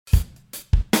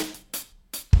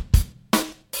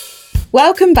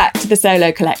Welcome back to the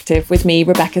Solo Collective with me,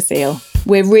 Rebecca Seal.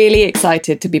 We're really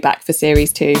excited to be back for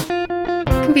Series 2. It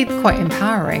can be quite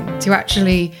empowering to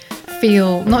actually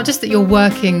feel not just that you're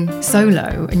working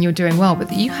solo and you're doing well, but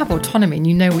that you have autonomy and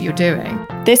you know what you're doing.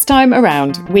 This time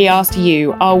around, we asked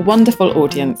you, our wonderful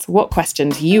audience, what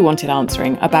questions you wanted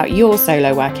answering about your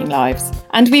solo working lives.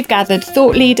 And we've gathered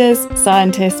thought leaders,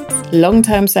 scientists,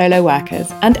 long-term solo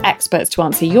workers, and experts to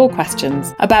answer your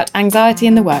questions about anxiety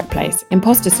in the workplace,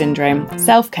 imposter syndrome,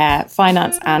 self-care,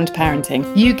 finance, and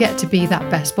parenting. You get to be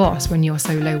that best boss when you're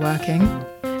solo working.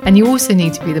 And you also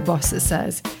need to be the boss that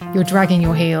says, you're dragging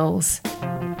your heels.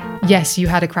 Yes, you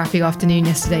had a crappy afternoon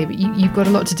yesterday, but you've got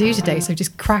a lot to do today, so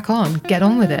just crack on, get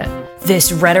on with it.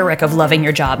 This rhetoric of loving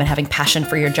your job and having passion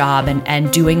for your job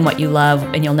and doing what you love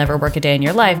and you'll never work a day in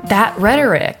your life, that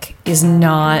rhetoric is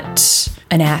not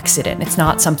an accident. It's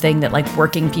not something that like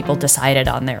working people decided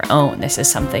on their own. This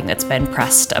is something that's been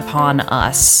pressed upon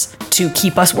us to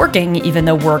keep us working, even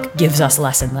though work gives us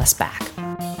less and less back.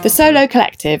 The Solo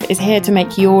Collective is here to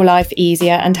make your life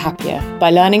easier and happier by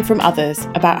learning from others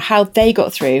about how they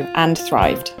got through and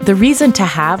thrived. The reason to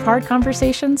have hard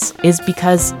conversations is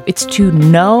because it's to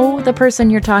know the person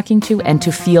you're talking to and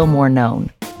to feel more known.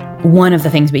 One of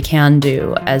the things we can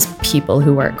do as people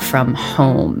who work from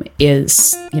home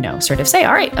is, sort of say,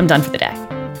 all right, I'm done for the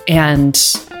day. And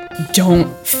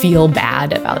don't feel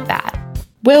bad about that.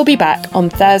 We'll be back on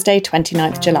Thursday,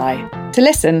 29th July. To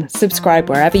listen, subscribe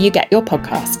wherever you get your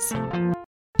podcasts.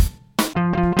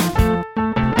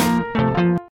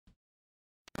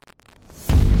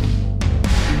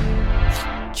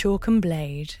 Chalk and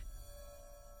Blade.